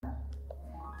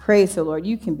Praise the Lord.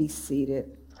 You can be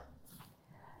seated.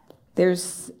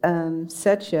 There's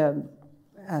such a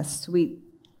sweet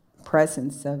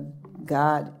presence of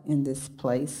God in this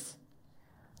place.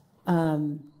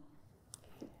 And,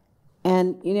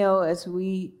 as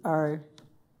we are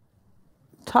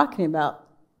talking about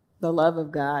the love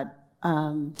of God,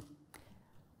 the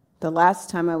last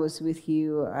time I was with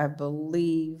you, I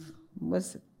believe,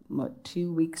 was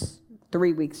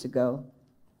 3 weeks ago.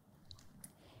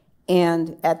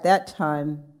 And at that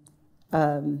time,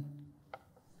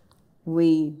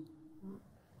 we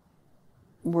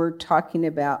were talking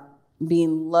about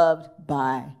being loved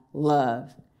by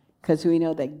love, because we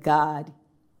know that God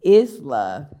is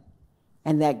love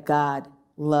and that God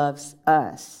loves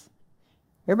us.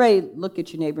 Everybody look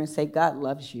at your neighbor and say, God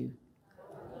loves you.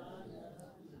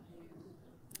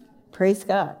 Praise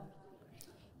God.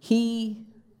 He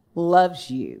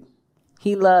loves you.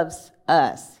 He loves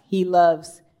us. He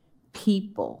loves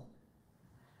people.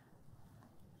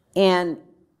 And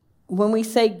when we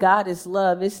say God is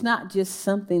love, it's not just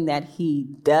something that he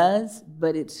does,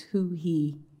 but it's who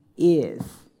he is.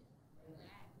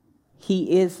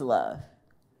 He is love.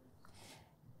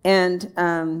 And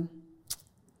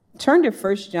turn to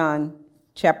 1 John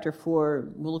chapter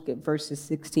 4. We'll look at verses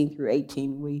 16 through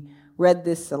 18. We read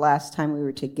this the last time we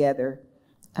were together,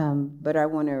 but I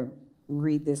want to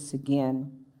read this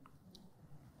again.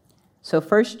 So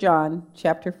 1 John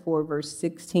chapter 4, verse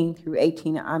 16 through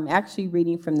 18. I'm actually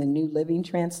reading from the New Living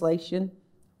Translation.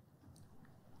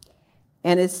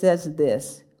 And it says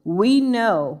this: we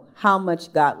know how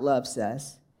much God loves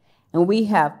us, and we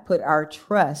have put our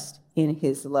trust in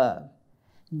his love.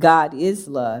 God is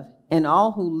love, and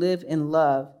all who live in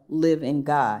love live in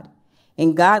God,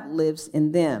 and God lives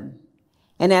in them.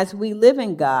 And as we live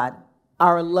in God,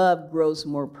 our love grows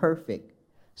more perfect.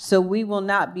 So we will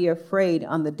not be afraid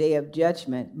on the day of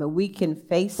judgment, but we can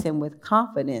face him with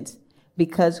confidence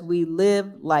because we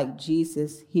live like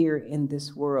Jesus here in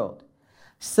this world.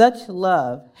 Such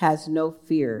love has no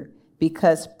fear,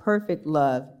 because perfect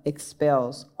love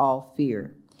expels all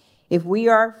fear. If we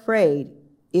are afraid,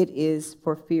 it is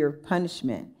for fear of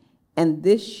punishment, and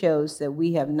this shows that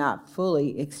we have not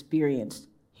fully experienced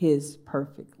his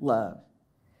perfect love.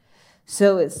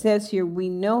 So it says here, we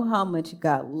know how much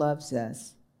God loves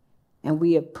us, and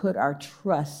we have put our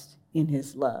trust in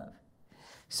his love.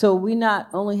 So we not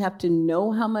only have to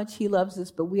know how much he loves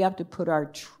us, but we have to put our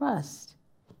trust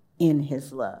in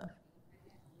his love.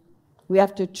 We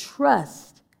have to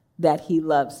trust that he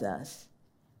loves us.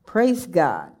 Praise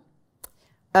God.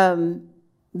 The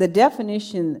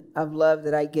definition of love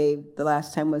that I gave the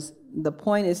last time was, the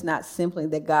point is not simply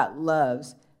that God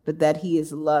loves, but that he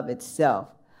is love itself.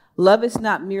 Love is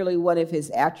not merely one of his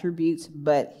attributes,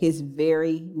 but his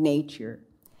very nature.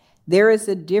 There is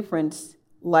a difference,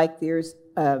 like there's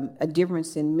a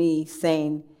difference in me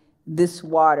saying this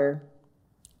water,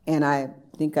 and I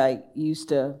think I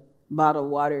used a bottle of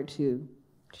water to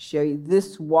show you,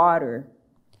 this water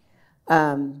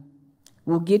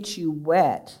will get you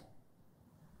wet,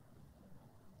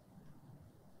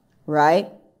 right?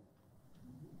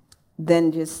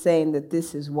 Than just saying that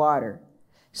this is water.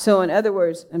 So in other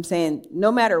words, I'm saying no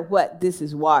matter what, this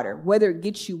is water. Whether it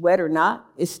gets you wet or not,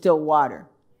 it's still water.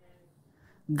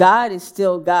 God is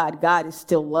still God. God is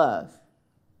still love.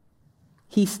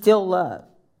 He's still love.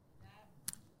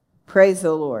 Praise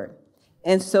the Lord.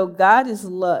 And so God is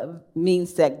love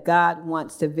means that God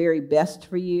wants the very best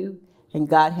for you, and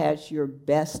God has your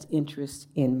best interest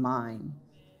in mind.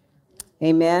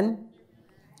 Amen.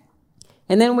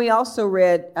 And then we also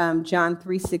read John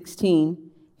 3:16.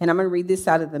 And I'm going to read this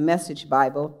out of the Message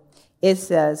Bible. It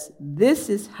says, this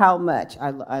is how much,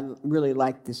 I really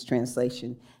like this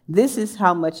translation. This is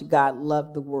how much God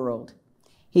loved the world.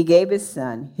 He gave his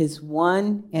son, his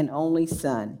one and only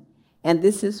son. And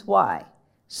this is why,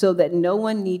 so that no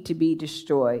one need to be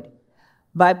destroyed.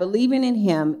 By believing in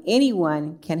him,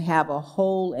 anyone can have a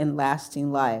whole and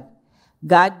lasting life.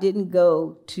 God didn't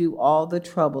go to all the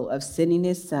trouble of sending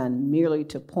his son merely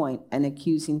to point an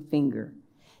accusing finger,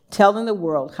 telling the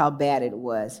world how bad it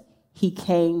was. He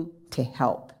came to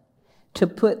help, to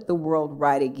put the world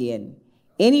right again.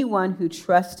 Anyone who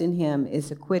trusts in him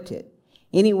is acquitted.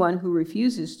 Anyone who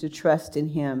refuses to trust in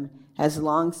him has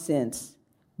long since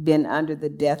been under the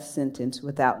death sentence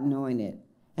without knowing it.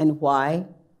 And why?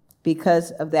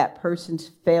 Because of that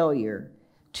person's failure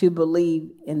to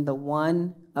believe in the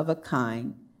one of a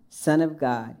kind Son of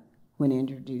God when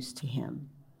introduced to him.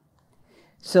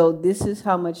 So this is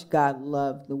how much God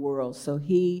loved the world. So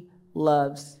he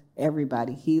loves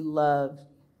everybody. He loves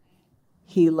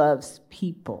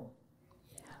people,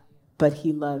 but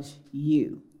he loves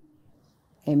you.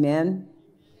 Amen.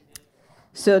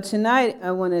 So tonight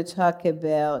I want to talk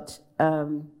about,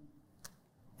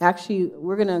 actually,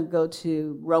 we're going to go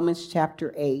to Romans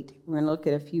chapter 8. We're going to look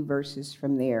at a few verses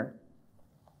from there.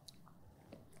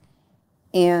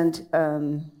 And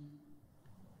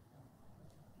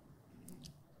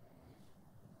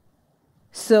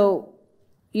so,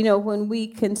 when we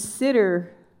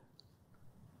consider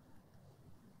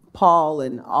Paul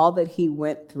and all that he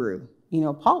went through,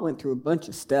 Paul went through a bunch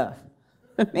of stuff.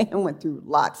 Man went through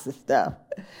lots of stuff.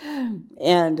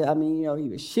 And, he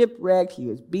was shipwrecked, he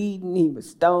was beaten, he was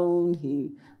stoned,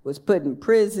 he was put in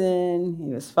prison,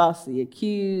 he was falsely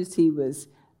accused, he was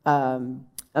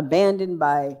abandoned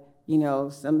by,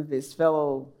 some of his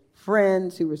fellow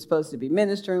friends who were supposed to be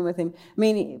ministering with him.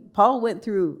 Paul went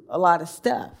through a lot of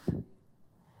stuff.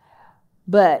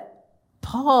 But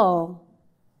Paul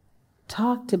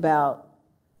talked about,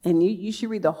 and you should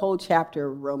read the whole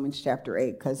chapter of Romans chapter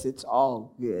 8 because it's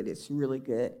all good. It's really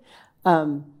good.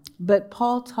 But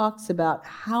Paul talks about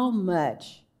how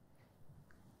much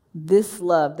this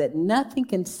love, that nothing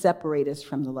can separate us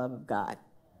from the love of God.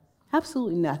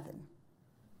 Absolutely nothing.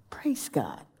 Praise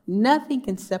God. Nothing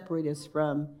can separate us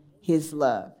from his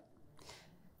love.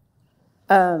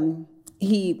 Paul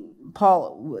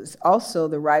was also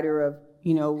the writer of,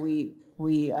 in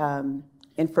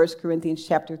 1 Corinthians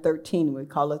chapter 13, we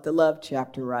call it the love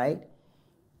chapter, right?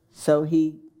 So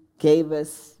he gave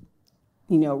us,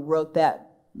 wrote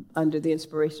that under the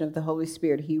inspiration of the Holy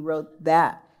Spirit. He wrote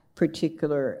that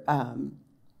particular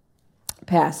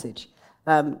passage,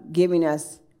 giving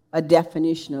us a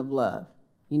definition of love.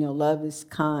 Love is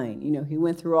kind. He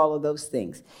went through all of those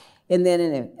things. And then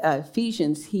in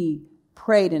Ephesians, he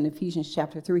prayed in Ephesians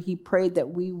chapter 3, he prayed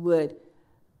that we would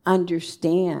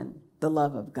understand the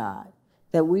love of God,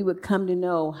 that we would come to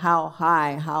know how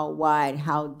high, how wide,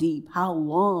 how deep, how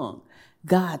long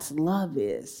God's love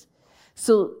is.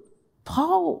 So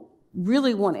Paul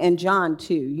really wanted, and John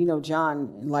too,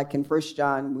 John, like in 1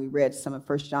 John, we read some of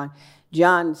 1 John,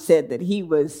 John said that he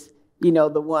was,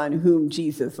 the one whom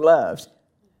Jesus loved.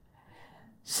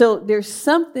 So there's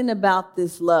something about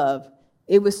this love.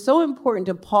 It was so important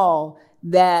to Paul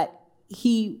that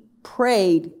he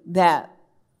prayed that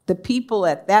the people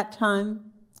at that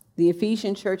time, the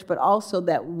Ephesian church, but also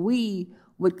that we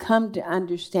would come to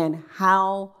understand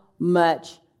how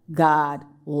much God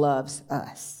loves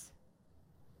us.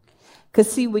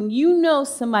 Because see, when you know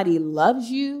somebody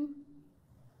loves you,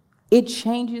 it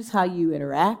changes how you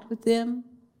interact with them.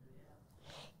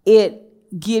 It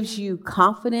gives you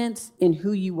confidence in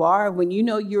who you are. When you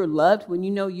know you're loved, when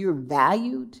you know you're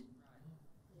valued,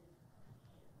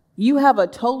 you have a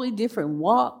totally different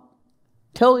walk,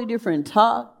 totally different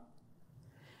talk.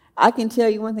 I can tell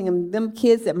you one thing, them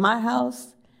kids at my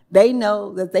house, they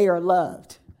know that they are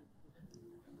loved.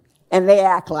 And they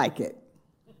act like it.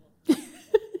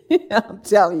 I'm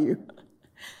telling you.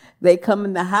 They come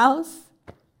in the house,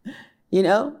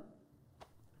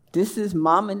 this is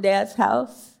mom and dad's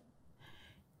house.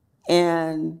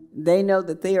 And they know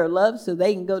that they are loved, so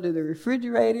they can go to the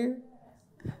refrigerator,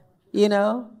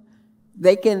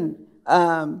 They can,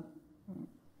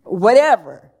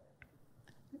 whatever.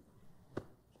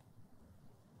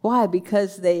 Why?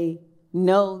 Because they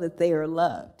know that they are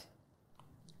loved.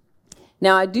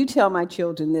 Now, I do tell my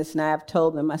children this, and I have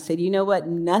told them, I said, you know what?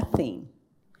 Nothing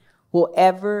will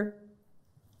ever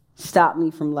stop me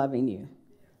from loving you.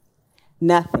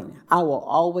 Nothing. I will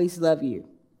always love you.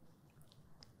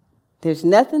 There's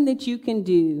nothing that you can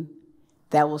do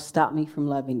that will stop me from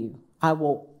loving you. I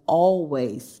will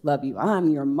always love you.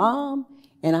 I'm your mom,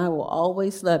 and I will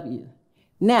always love you.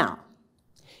 Now,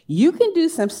 you can do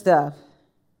some stuff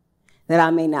that I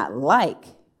may not like,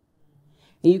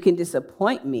 and you can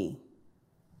disappoint me.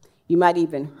 You might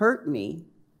even hurt me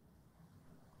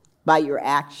by your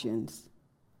actions.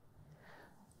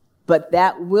 But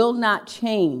that will not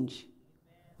change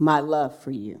my love for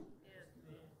you.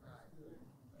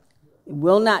 It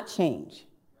will not change.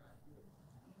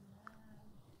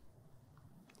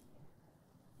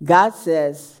 God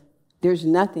says there's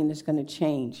nothing that's going to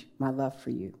change my love for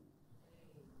you.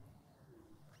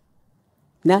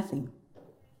 Nothing.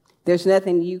 There's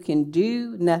nothing you can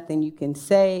do, nothing you can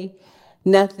say,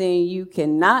 nothing you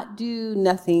cannot do,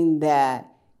 nothing that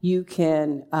you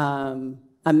can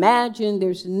imagine.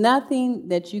 There's nothing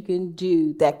that you can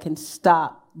do that can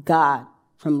stop God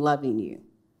from loving you.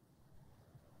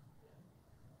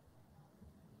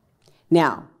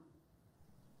 Now,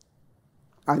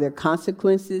 are there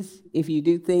consequences if you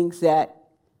do things that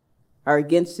are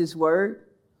against his word?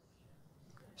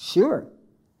 Sure.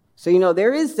 So,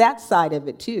 there is that side of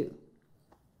it too.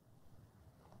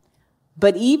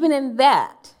 But even in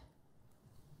that,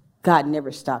 God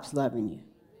never stops loving you.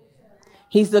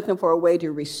 He's looking for a way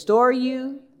to restore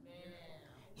you.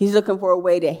 He's looking for a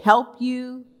way to help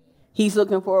you. He's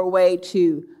looking for a way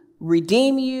to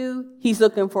redeem you. He's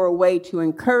looking for a way to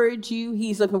encourage you.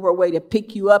 He's looking for a way to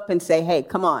pick you up and say, hey,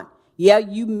 come on. Yeah,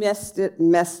 you messed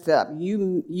up.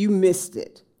 You missed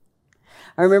it.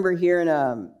 I remember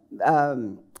hearing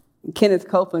Kenneth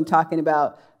Copeland talking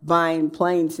about buying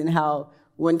planes and how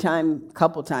one time, a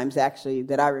couple times actually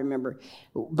that I remember,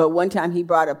 but one time he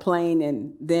bought a plane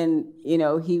and then,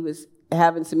 he was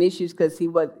having some issues because he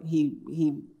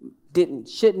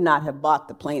should not have bought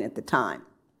the plane at the time.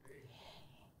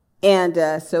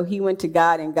 And so he went to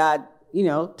God and God,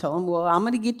 told him, well, I'm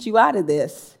going to get you out of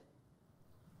this.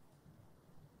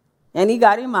 And he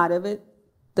got him out of it.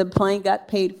 The plane got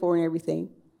paid for and everything.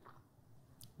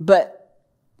 But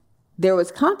there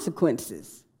was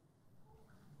consequences.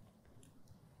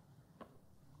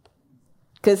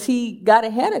 Because he got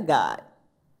ahead of God.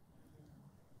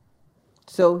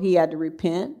 So he had to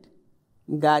repent.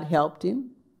 God helped him.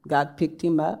 God picked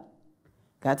him up.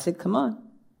 God said, come on.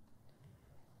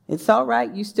 It's all right.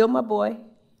 You still my boy.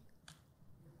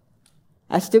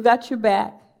 I still got your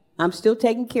back. I'm still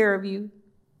taking care of you.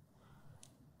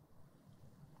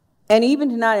 And even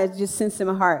tonight, I just sense in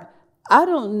my heart, I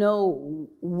don't know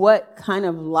what kind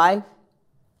of life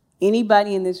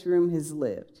anybody in this room has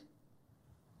lived.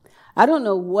 I don't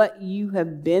know what you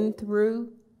have been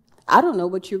through. I don't know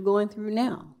what you're going through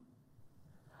now.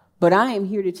 But I am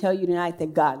here to tell you tonight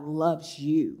that God loves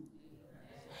you.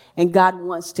 And God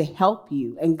wants to help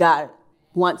you. And God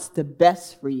wants the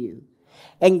best for you.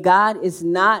 And God is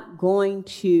not going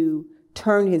to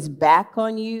turn his back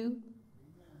on you.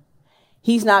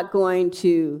 He's not going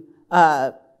to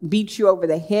beat you over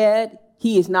the head.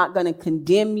 He is not going to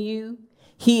condemn you.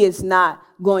 He is not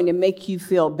going to make you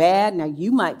feel bad. Now,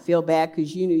 you might feel bad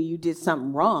because you knew you did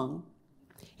something wrong.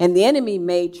 And the enemy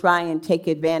may try and take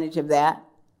advantage of that.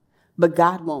 But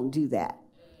God won't do that.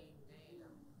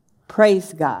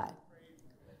 Praise God.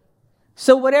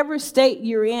 So whatever state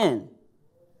you're in,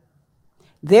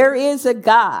 there is a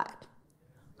God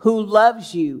who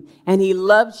loves you, and he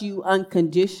loves you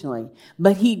unconditionally.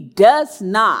 But he does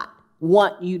not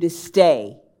want you to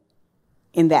stay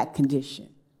in that condition.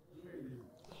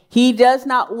 He does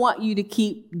not want you to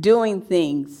keep doing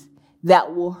things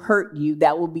that will hurt you,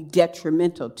 that will be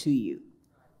detrimental to you.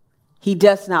 He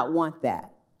does not want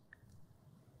that.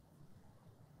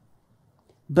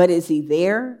 But is he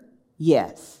there?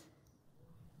 Yes.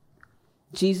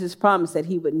 Jesus promised that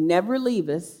he would never leave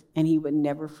us and he would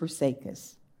never forsake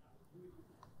us.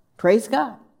 Praise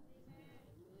God.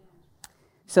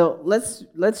 So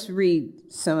let's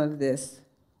read some of this.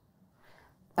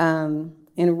 In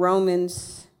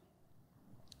Romans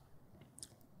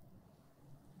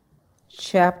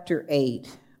chapter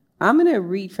 8. I'm going to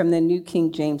read from the New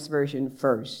King James Version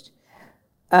first.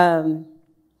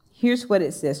 Here's what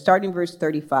it says, starting verse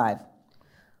 35.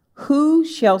 Who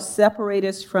shall separate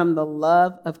us from the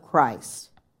love of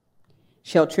Christ?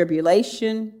 Shall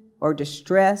tribulation or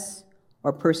distress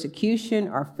or persecution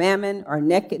or famine or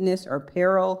nakedness or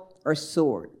peril or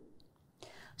sword?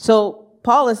 So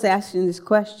Paul is asking this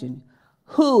question.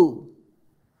 Who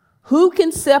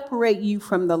can separate you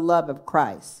from the love of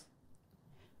Christ?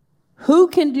 Who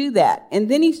can do that? And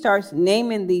then he starts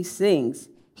naming these things.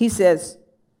 He says,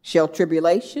 shall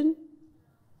tribulation?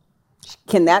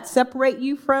 Can that separate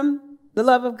you from the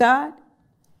love of God?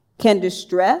 Can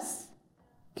distress?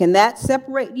 Can that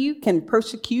separate you? Can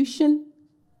persecution?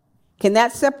 Can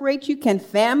that separate you? Can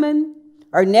famine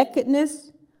or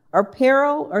nakedness or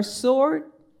peril or sword?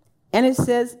 And it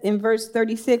says in verse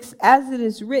 36, as it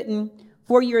is written,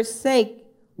 for your sake,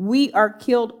 we are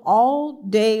killed all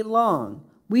day long.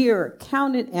 We are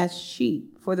counted as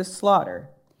sheep for the slaughter.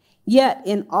 Yet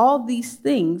in all these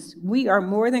things, we are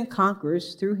more than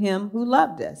conquerors through him who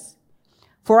loved us.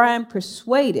 For I am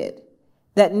persuaded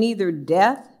that neither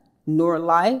death, nor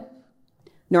life,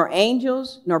 nor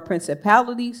angels, nor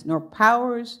principalities, nor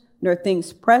powers, nor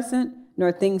things present,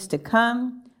 nor things to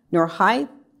come, nor height,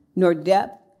 nor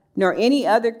depth, nor any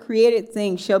other created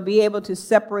thing shall be able to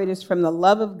separate us from the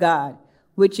love of God,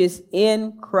 which is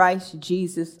in Christ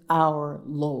Jesus our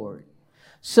Lord.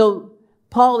 So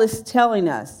Paul is telling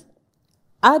us,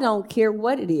 I don't care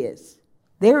what it is.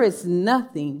 There is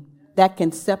nothing that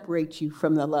can separate you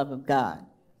from the love of God.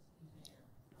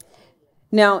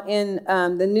 Now, in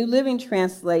the New Living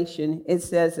Translation, it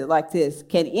says it like this.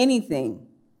 Can anything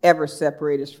ever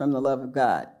separate us from the love of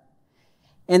God?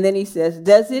 And then he says,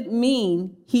 does it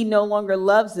mean he no longer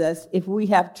loves us if we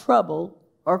have trouble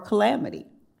or calamity?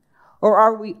 Or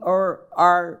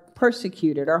are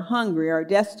persecuted or hungry or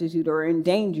destitute or in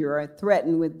danger or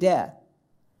threatened with death.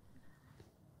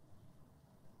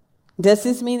 Does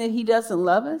this mean that he doesn't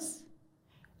love us?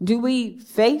 Do we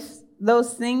face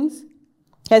those things?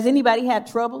 Has anybody had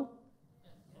trouble?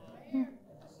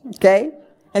 Okay.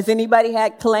 Has anybody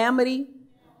had calamity?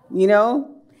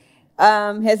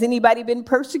 Has anybody been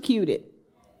persecuted?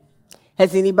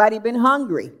 Has anybody been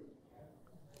hungry?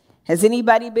 Has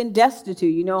anybody been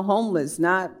destitute? Homeless,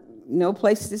 no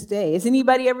place to stay. Has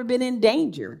anybody ever been in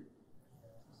danger?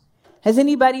 Has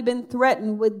anybody been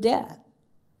threatened with death?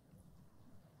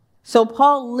 So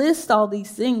Paul lists all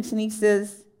these things and he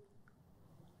says,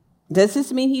 does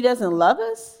this mean he doesn't love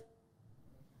us?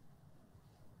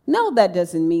 No, that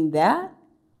doesn't mean that.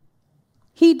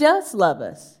 He does love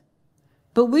us.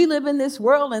 But we live in this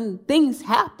world and things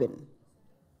happen.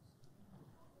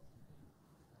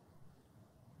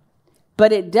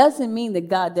 But it doesn't mean that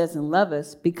God doesn't love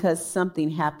us because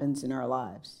something happens in our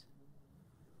lives.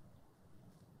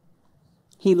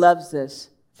 He loves us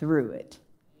through it.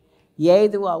 Yea,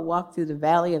 though I walk through the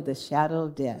valley of the shadow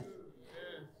of death.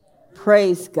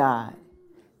 Praise God.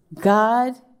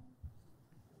 God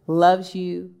loves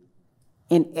you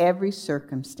in every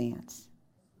circumstance,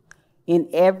 in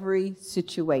every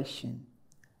situation.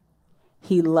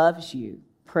 He loves you.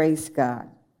 Praise God.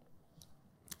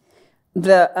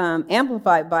 The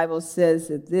Amplified Bible says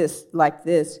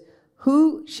that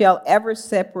who shall ever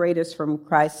separate us from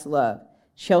Christ's love?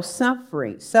 Shall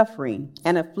suffering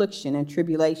and affliction and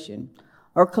tribulation,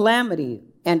 or calamity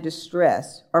and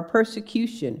distress, or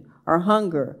persecution, or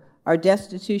hunger, or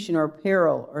destitution, or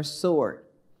peril, or sword?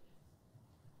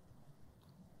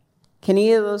 Can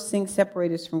any of those things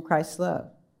separate us from Christ's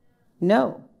love?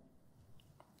 No.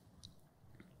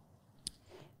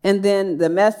 And then the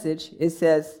Message, it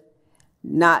says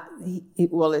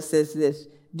this.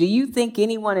 Do you think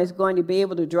anyone is going to be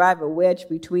able to drive a wedge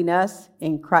between us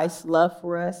and Christ's love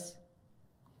for us?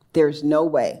 There's no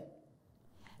way.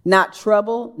 Not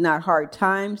trouble, not hard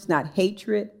times, not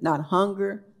hatred, not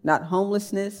hunger, not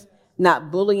homelessness, not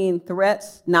bullying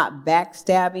threats, not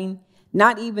backstabbing,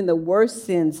 not even the worst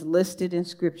sins listed in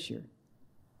Scripture.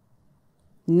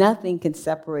 Nothing can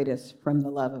separate us from the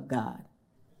love of God.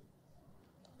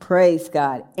 Praise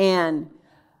God. And,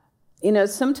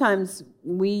 sometimes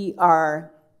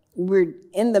we're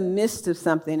in the midst of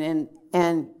something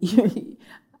and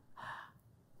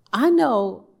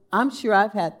I'm sure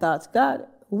I've had thoughts, God,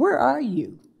 where are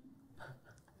you?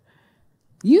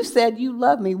 You said you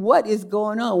love me. What is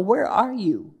going on? Where are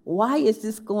you? Why is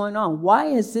this going on? Why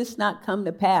has this not come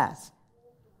to pass?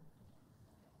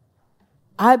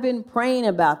 I've been praying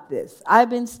about this.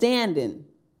 I've been standing.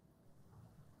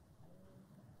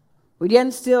 But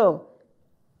yet still,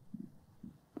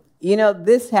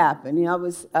 this happened. I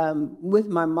was with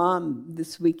my mom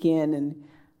this weekend,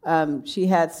 and she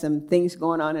had some things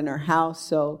going on in her house.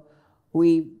 So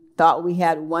we thought we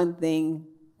had one thing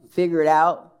figured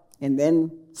out, and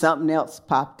then something else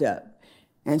popped up.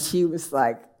 And she was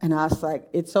like, and I was like,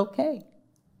 it's okay.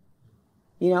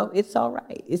 It's all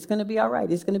right. It's going to be all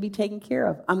right. It's going to be taken care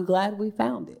of. I'm glad we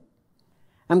found it.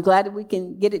 I'm glad that we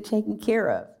can get it taken care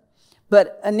of.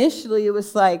 But initially it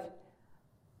was like,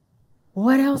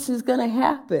 what else is going to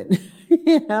happen?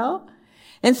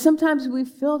 And sometimes we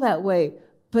feel that way.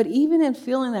 But even in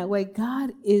feeling that way,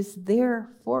 God is there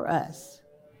for us.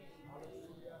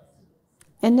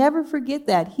 And never forget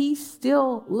that. He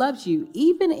still loves you,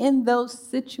 even in those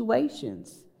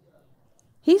situations.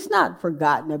 He's not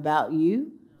forgotten about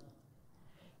you.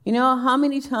 How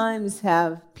many times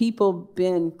have people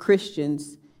been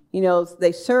Christians?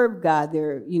 They serve God.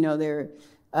 They're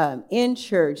in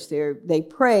church. They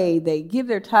pray. They give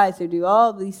their tithes. They do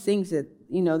all these things that,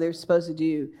 they're supposed to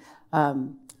do,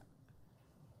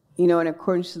 in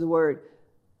accordance to the word.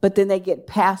 But then they get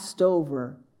passed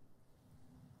over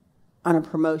on a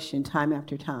promotion time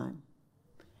after time.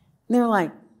 And they're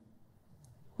like,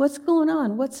 what's going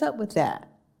on? What's up with that?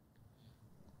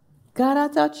 God, I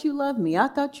thought you loved me. I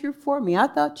thought you're for me. I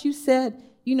thought you said,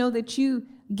 that you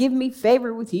give me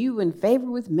favor with you and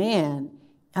favor with man.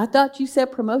 I thought you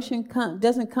said promotion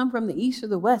doesn't come from the east or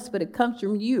the west, but it comes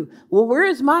from you. Well, where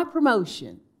is my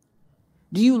promotion?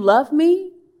 Do you love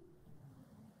me?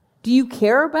 Do you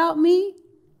care about me?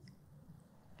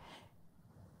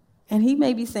 And he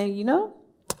may be saying,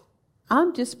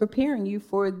 I'm just preparing you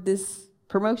for this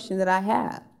promotion that I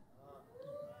have.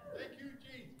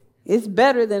 It's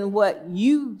better than what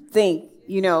you think,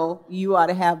 you ought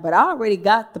to have, but I already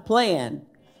got the plan.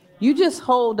 You just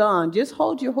hold on. Just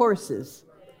hold your horses.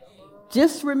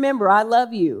 Just remember, I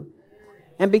love you.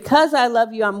 And because I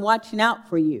love you, I'm watching out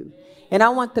for you. And I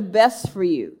want the best for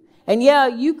you. And yeah,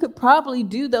 you could probably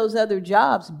do those other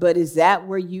jobs, but is that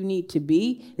where you need to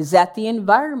be? Is that the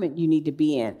environment you need to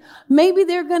be in? Maybe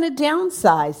they're going to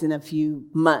downsize in a few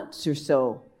months or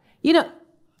so. You know,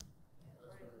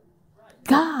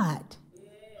 God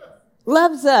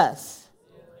loves us.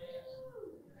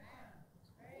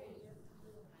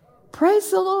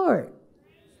 Praise the Lord.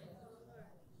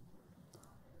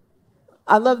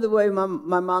 I love the way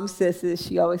my mom says this.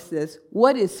 She always says,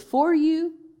 what is for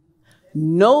you,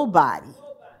 nobody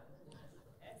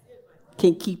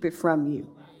can keep it from you.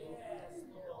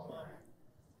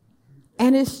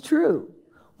 And it's true.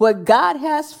 What God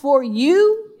has for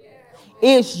you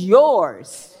is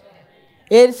yours.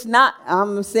 It's not,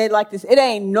 I'm going to say it like this. It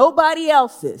ain't nobody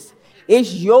else's.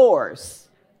 It's yours.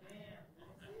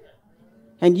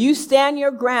 And you stand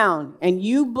your ground and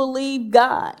you believe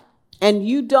God. And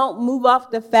you don't move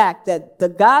off the fact that the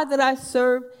God that I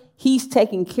serve, he's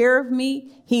taking care of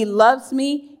me. He loves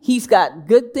me. He's got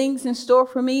good things in store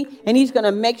for me. And he's going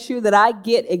to make sure that I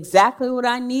get exactly what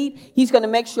I need. He's going to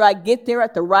make sure I get there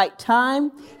at the right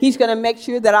time. He's going to make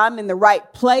sure that I'm in the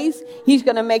right place. He's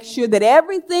going to make sure that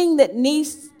everything that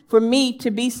needs for me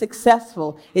to be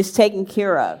successful is taken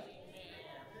care of.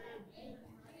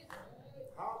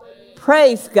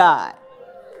 Praise God.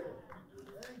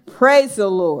 Praise the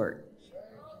Lord.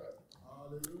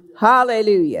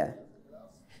 Hallelujah.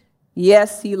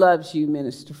 Yes, he loves you,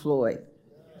 Minister Floyd.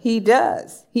 He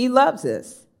does. He loves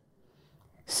us.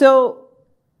 So,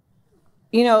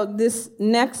 you know, this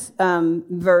next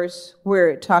verse where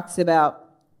it talks about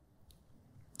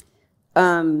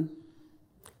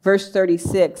verse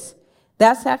 36,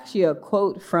 that's actually a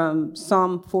quote from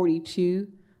Psalm 44,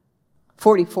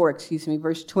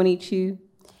 verse 22.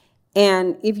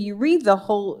 And if you read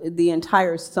the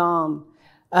entire Psalm,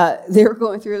 they're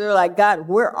going through, they're like, God,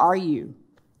 where are you?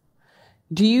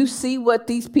 Do you see what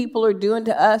these people are doing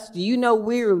to us? Do you know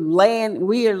we are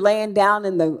laying down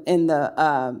in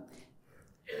the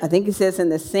I think it says in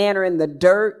the sand or in the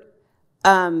dirt.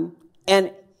 And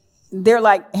they're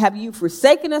like, have you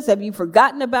forsaken us? Have you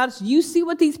forgotten about us? You see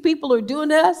what these people are doing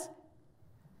to us?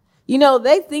 You know,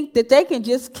 they think that they can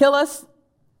just kill us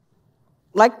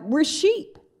like we're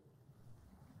sheep.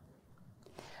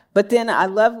 But then I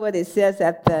love what it says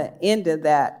at the end of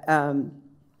that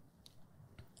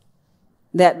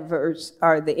that verse,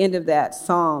 or the end of that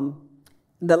psalm.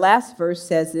 The last verse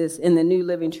says this in the New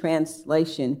Living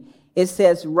Translation. It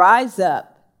says, rise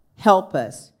up, help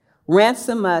us,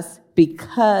 ransom us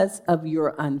because of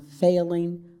your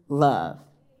unfailing love.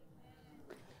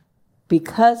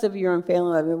 Because of your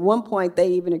unfailing love. At one point, they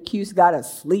even accused God of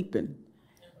sleeping.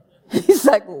 He's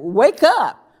like, wake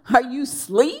up. Are you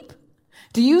asleep?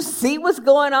 Do you see what's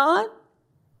going on?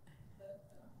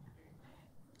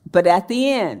 But at the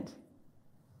end,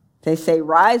 they say,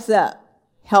 rise up,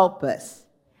 help us,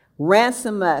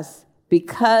 ransom us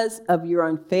because of your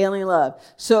unfailing love.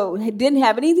 So it didn't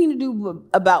have anything to do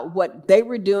about what they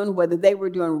were doing, whether they were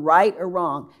doing right or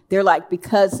wrong. They're like,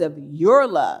 because of your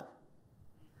love,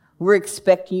 we're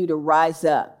expecting you to rise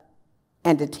up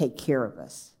and to take care of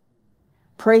us.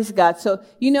 Praise God. So,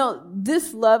 you know,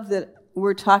 this love that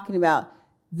we're talking about,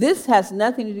 this has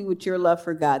nothing to do with your love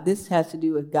for God. This has to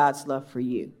do with God's love for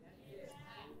you.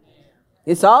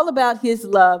 It's all about his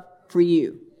love for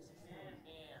you.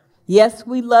 Yes,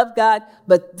 we love God,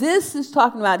 but this is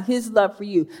talking about his love for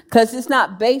you, because it's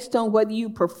not based on whether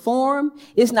you perform.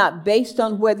 It's not based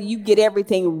on whether you get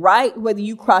everything right, whether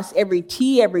you cross every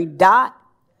T, every dot.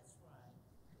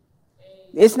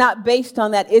 It's not based on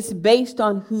that. It's based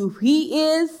on who he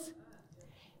is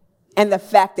and the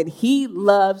fact that he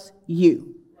loves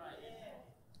you.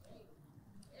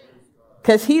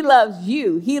 Because he loves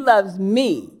you. He loves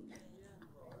me.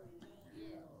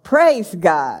 Praise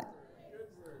God.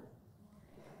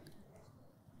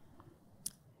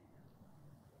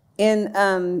 In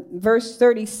verse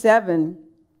 37,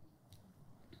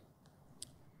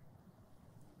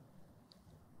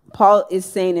 Paul is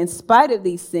saying, in spite of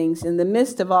these things, in the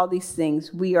midst of all these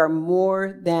things, we are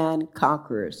more than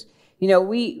conquerors. You know,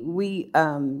 we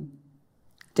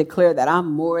declare that I'm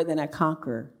more than a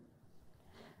conqueror.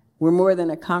 We're more than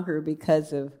a conqueror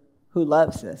because of who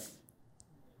loves us.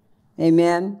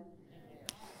 Amen.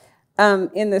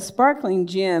 In the Sparkling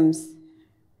Gems,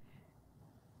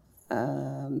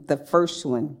 the first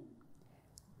one,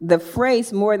 the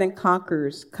phrase more than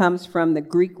conquerors comes from the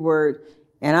Greek word,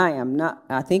 and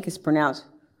I think it's pronounced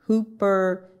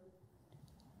hupernikos,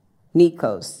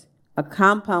 a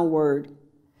compound word.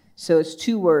 So it's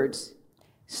two words.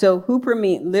 So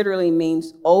literally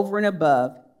means over and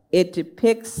above. It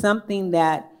depicts something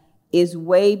that is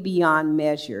way beyond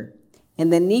measure.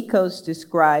 And then Nikos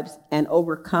describes an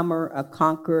overcomer, a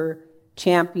conqueror,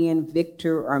 champion,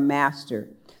 victor, or master.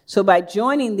 So by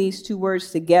joining these two words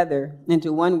together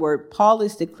into one word, Paul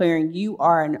is declaring you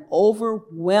are an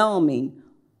overwhelming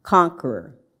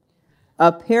conqueror,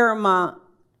 a paramount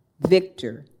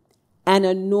victor, an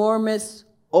enormous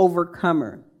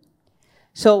overcomer.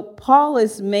 So Paul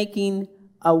is making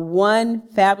a one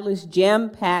fabulous,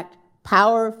 jam-packed,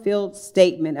 power-filled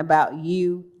statement about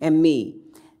you and me.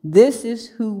 This is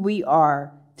who we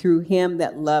are through him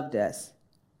that loved us.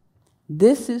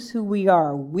 This is who we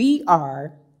are. We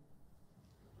are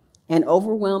an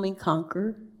overwhelming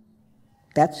conqueror.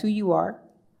 That's who you are.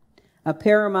 A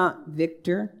paramount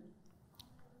victor.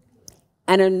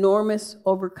 An enormous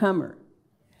overcomer.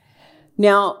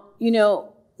 Now,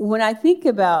 when I think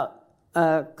about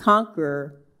a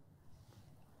conqueror,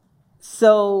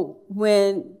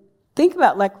 think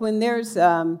about like when there's,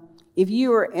 if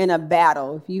you are in a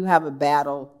battle, if you have a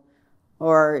battle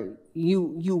or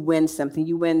you win something,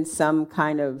 you win some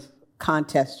kind of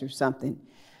contest or something.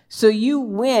 So you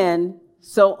win.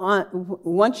 So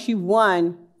once you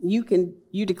won, you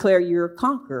declare you're a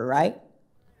conqueror, right?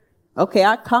 Okay,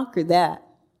 I conquered that.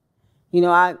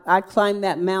 I climbed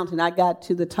that mountain. I got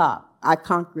to the top. I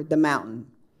conquered the mountain.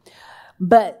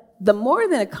 But the more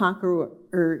than a conqueror,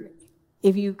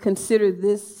 if you consider it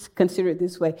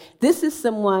this way, this is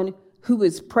someone who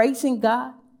is praising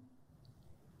God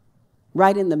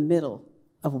right in the middle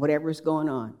of whatever's going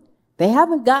on. They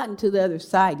haven't gotten to the other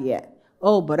side yet.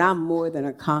 Oh, but I'm more than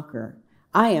a conqueror.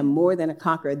 I am more than a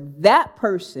conqueror. That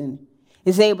person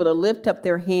is able to lift up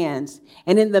their hands,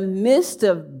 and in the midst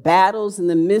of battles, in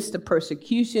the midst of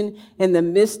persecution, in the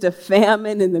midst of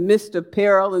famine, in the midst of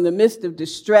peril, in the midst of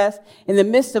distress, in the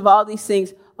midst of all these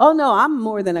things, oh no, I'm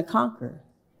more than a conqueror.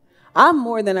 I'm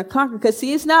more than a conqueror. Because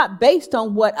see, it's not based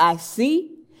on what I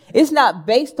see. It's not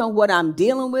based on what I'm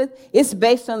dealing with. It's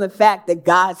based on the fact that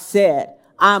God said,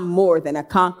 I'm more than a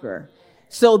conqueror.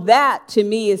 So that to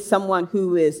me is someone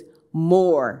who is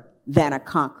more than a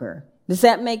conqueror. Does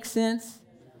that make sense?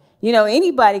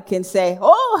 Anybody can say,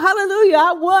 oh, hallelujah,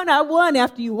 I won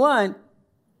after you won.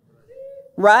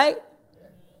 Right?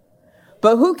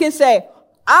 But who can say,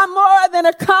 I'm more than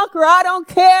a conqueror. I don't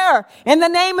care. In the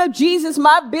name of Jesus,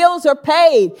 my bills are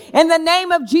paid. In the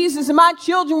name of Jesus, my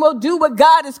children will do what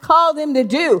God has called them to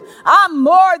do. I'm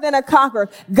more than a conqueror.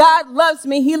 God loves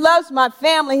me. He loves my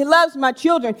family. He loves my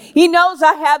children. He knows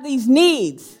I have these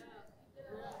needs.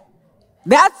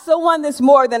 That's the one that's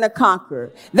more than a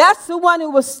conqueror. That's the one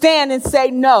who will stand and say,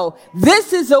 no,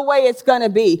 this is the way it's going to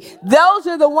be. Those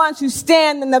are the ones who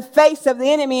stand in the face of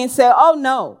the enemy and say, oh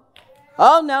no,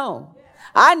 oh no.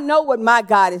 I know what my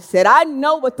God has said. I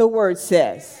know what the word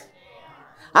says.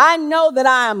 I know that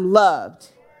I am loved.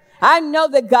 I know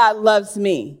that God loves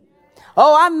me.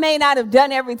 Oh, I may not have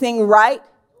done everything right.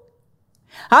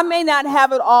 I may not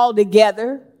have it all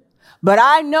together, but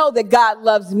I know that God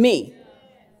loves me.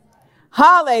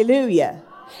 Hallelujah.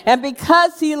 And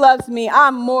because he loves me,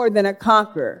 I'm more than a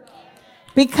conqueror.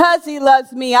 Because he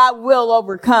loves me, I will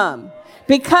overcome.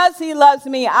 Because he loves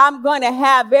me, I'm going to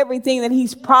have everything that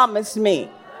he's promised me.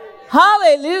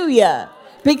 Hallelujah.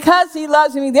 Because he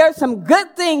loves me, there's some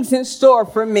good things in store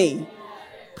for me.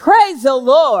 Praise the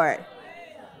Lord.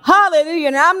 Hallelujah.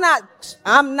 And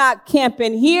I'm not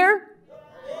camping here.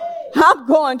 I'm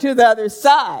going to the other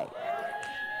side.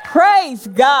 Praise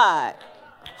God.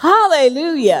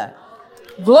 Hallelujah.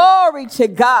 Glory to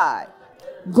God.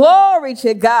 Glory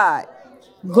to God.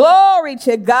 Glory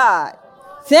to God.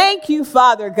 Thank you,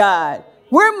 Father God.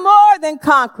 We're more than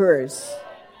conquerors.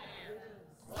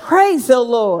 Praise the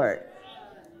Lord.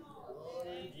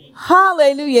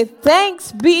 Hallelujah.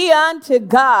 Thanks be unto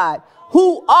God,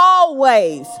 who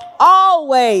always,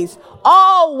 always,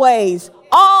 always,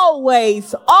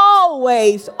 always,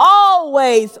 always,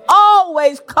 always,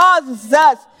 always causes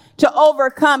us to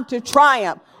overcome, to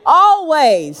triumph.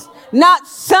 Always. Not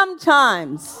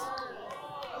sometimes,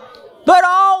 but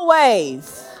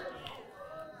always.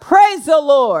 Praise the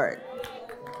Lord.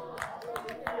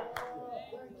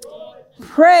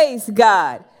 Praise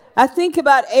God. I think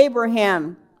about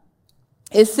Abraham.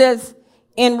 It says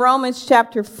in Romans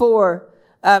chapter 4,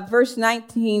 verse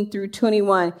 19 through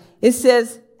 21, it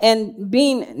says, and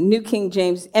being, New King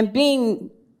James,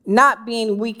 and not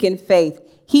being weak in faith,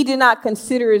 he did not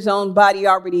consider his own body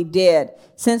already dead,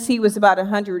 since he was about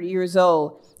 100 years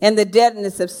old, and the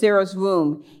deadness of Sarah's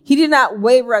womb. He did not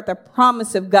waver at the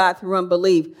promise of God through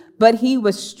unbelief, but he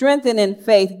was strengthened in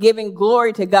faith, giving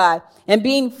glory to God, and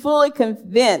being fully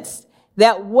convinced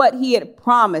that what he had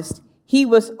promised, he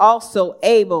was also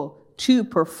able to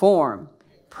perform.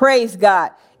 Praise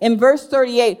God. in verse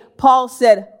 38, Paul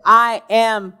said, I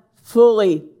am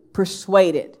fully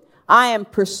persuaded. I am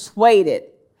persuaded.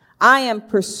 I am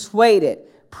persuaded.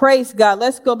 Praise God.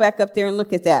 Let's go back up there and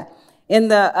look at that. In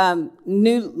the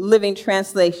New Living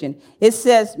Translation, it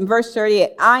says in verse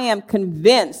 38, I am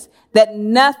convinced that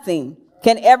nothing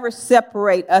can ever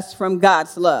separate us from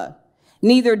God's love.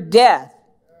 Neither death,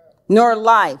 nor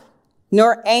life,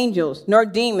 nor angels, nor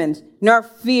demons, nor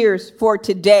fears for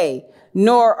today,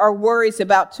 nor our worries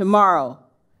about tomorrow.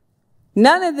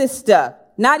 None of this stuff,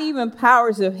 not even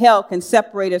powers of hell, can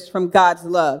separate us from God's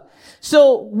love.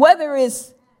 So whether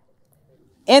it's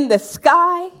in the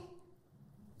sky,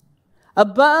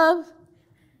 above,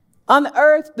 on the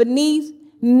earth, beneath,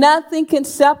 nothing can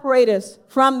separate us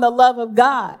from the love of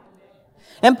God.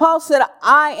 And Paul said,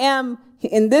 I am,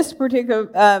 in this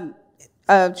particular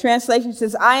translation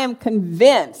says, I am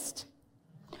convinced.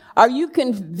 Are you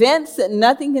convinced that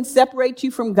nothing can separate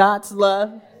you from God's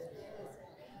love?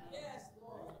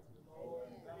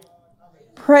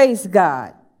 Praise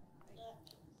God.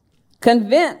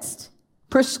 Convinced.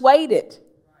 Persuaded.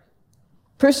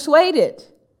 Persuaded.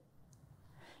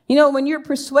 You know, when you're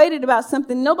persuaded about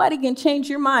something, nobody can change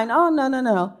your mind. Oh,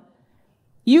 no.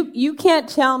 You can't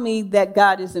tell me that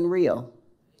God isn't real.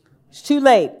 It's too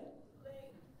late.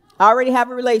 I already have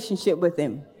a relationship with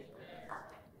him.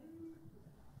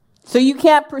 So you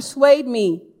can't persuade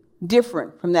me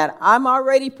different from that. I'm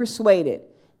already persuaded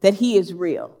that he is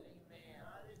real.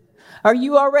 Are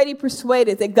you already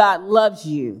persuaded that God loves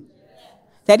you?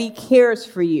 That he cares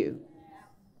for you?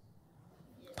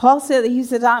 Paul said that he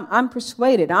said, I'm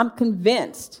persuaded. I'm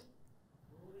convinced.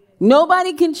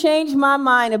 Nobody can change my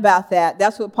mind about that.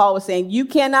 That's what Paul was saying. You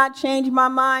cannot change my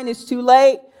mind. It's too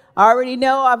late. I already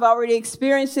know. I've already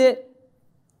experienced it.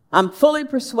 I'm fully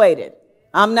persuaded.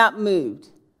 I'm not moved.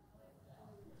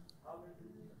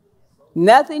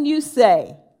 Nothing you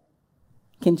say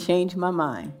can change my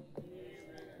mind.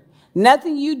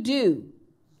 Nothing you do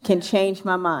can change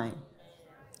my mind.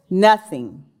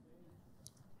 Nothing.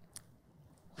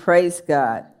 Praise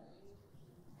God.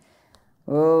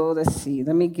 Oh, let's see.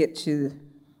 Let me get to.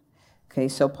 Okay,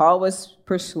 so Paul was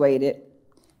persuaded.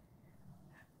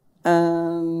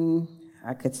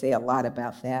 I could say a lot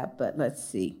about that, but let's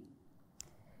see.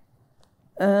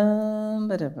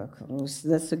 Let's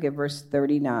look at verse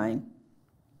 39.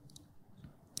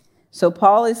 So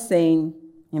Paul is saying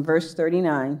in verse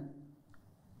 39,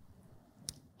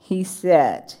 he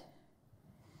said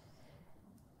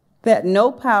that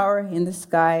no power in the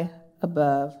sky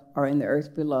above or in the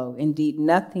earth below, indeed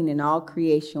nothing in all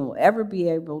creation will ever be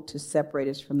able to separate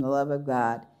us from the love of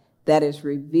God that is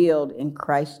revealed in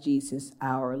Christ Jesus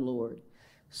our Lord.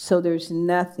 So there's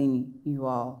nothing, you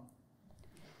all.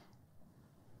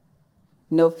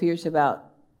 No fears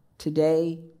about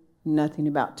today, nothing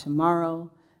about tomorrow,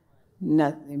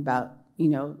 nothing about,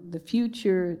 the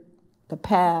future, the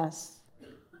past.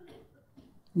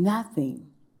 Nothing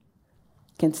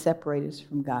can separate us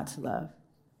from God's love.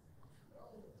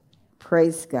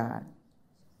 Praise God.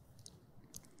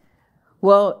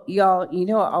 Well, y'all,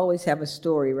 I always have a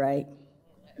story, right?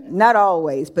 Not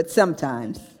always, but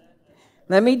sometimes.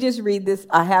 Let me just read this.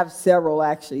 I have several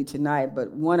actually tonight,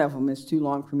 but one of them is too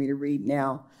long for me to read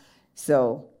now.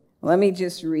 So let me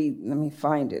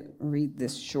find it, read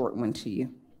this short one to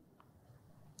you.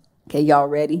 Okay, y'all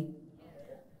ready?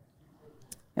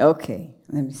 Okay,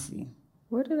 let me see.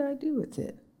 What did I do with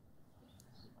it?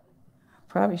 I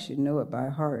probably should know it by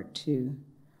heart, too.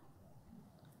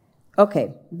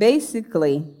 Okay,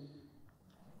 basically,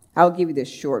 I'll give you the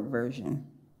short version.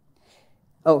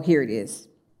 Oh, here it is.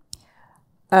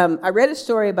 I read a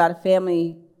story about a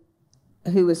family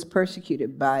who was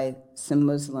persecuted by some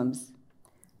Muslims.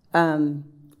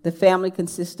 The family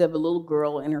consisted of a little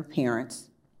girl and her parents.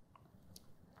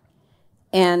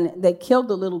 And they killed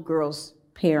the little girl's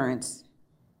parents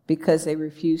because they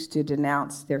refused to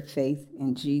denounce their faith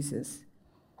in Jesus.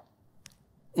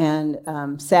 And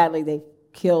sadly, they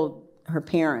killed her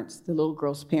parents, the little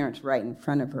girl's parents, right in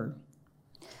front of her.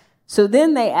 So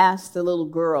then they asked the little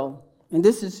girl, and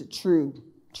this is a true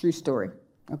story,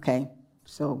 okay?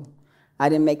 So I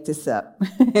didn't make this up,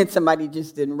 and somebody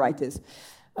just didn't write this.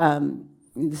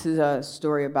 This is a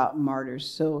story about martyrs.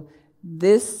 So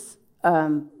this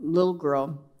little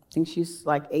girl, I think she's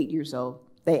like 8 years old,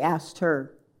 they asked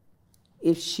her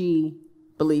if she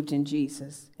believed in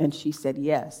Jesus, and she said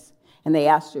yes. And they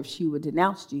asked her if she would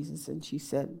denounce Jesus, and she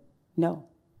said no.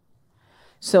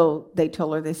 So they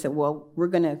told her, they said, well, we're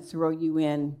going to throw you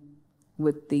in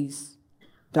with these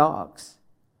dogs.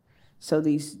 So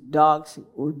these dogs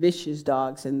were vicious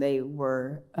dogs, and they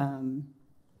were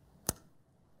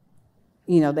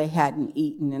they hadn't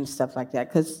eaten and stuff like that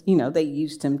because, they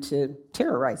used him to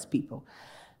terrorize people.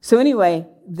 So anyway,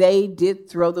 they did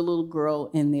throw the little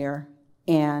girl in there.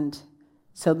 And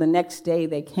so the next day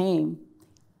they came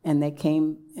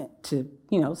to,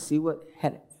 see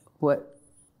what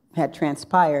had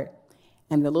transpired.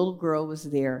 And the little girl was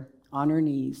there on her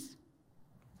knees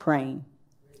praying.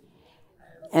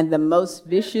 And the most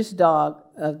vicious dog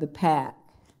of the pack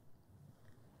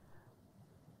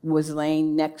was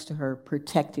laying next to her,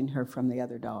 protecting her from the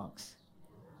other dogs.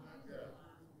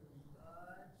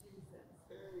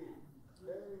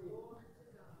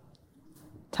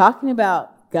 Talking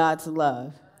about God's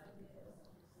love.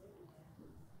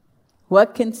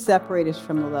 What can separate us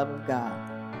from the love of God?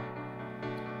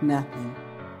 Nothing.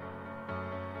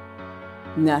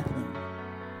 Nothing.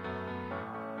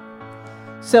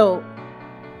 So,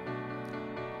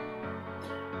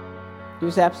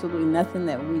 there's absolutely nothing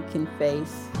that we can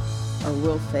face or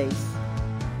will face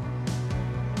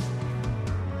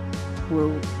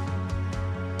where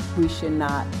we should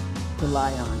not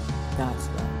rely on God's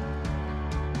love.